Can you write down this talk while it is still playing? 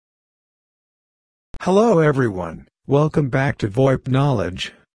Hello everyone, welcome back to VoIP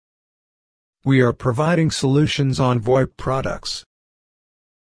Knowledge. We are providing solutions on VoIP products.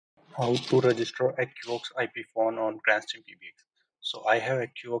 How to register Akuvox IP phone on Grandstream PBX. So I have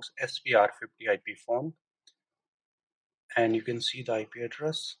Akuvox SPR50 IP phone, and you can see the IP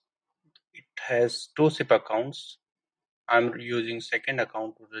address. It has two SIP accounts. I'm using second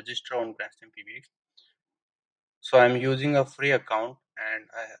account to register on Grandstream PBX. So I'm using a free account, and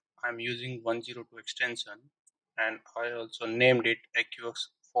I'm using 102 extension, and I also named it Akuvox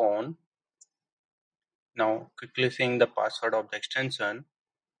phone. Now quickly seeing the password of the extension.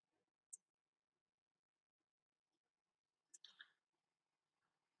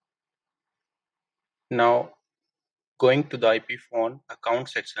 Now going to the IP phone account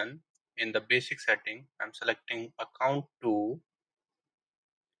section, in the basic setting, I'm selecting account 2,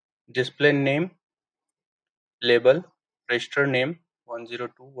 display name, label, register name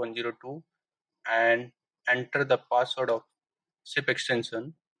 102.102, and enter the password of SIP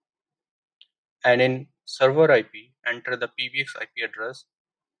extension, and in server IP, enter the PBX IP address,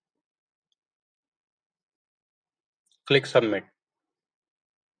 click submit,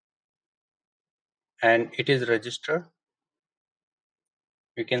 and it is registered.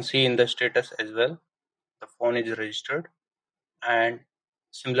 You can see in the status as well, the phone is registered, and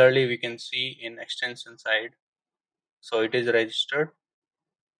similarly we can see in extension side, so it is registered.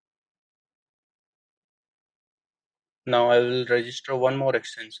 Now I will register one more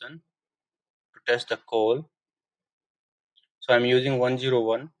extension to test the call. So I'm using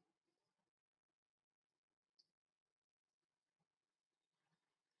 101.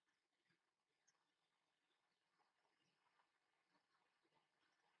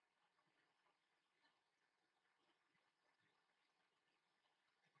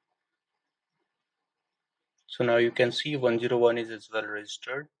 So now you can see 101 is as well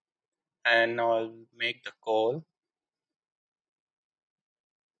registered, and now I'll make the call.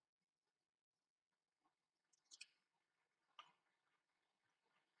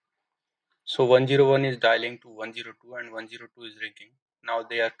 So 101 is dialing to 102 and 102 is ringing. Now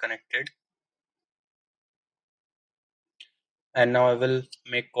they are connected, and now I will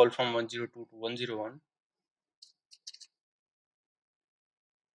make call from 102 to 101.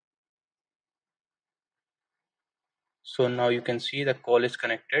 So now you can see the call is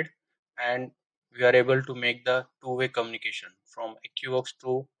connected, and we are able to make the two-way communication from Akuvox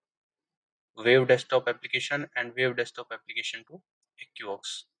to Wave desktop application and Wave desktop application to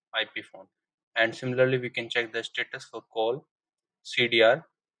Akuvox IP phone. And similarly, we can check the status for call, CDR,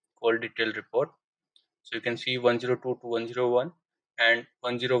 call detail report. So you can see 102 to 101 and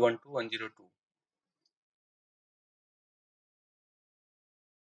 101 to 102.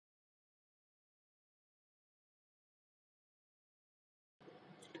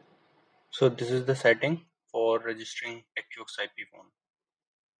 So this is the setting for registering Akuvox IP phone.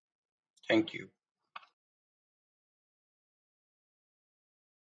 Thank you.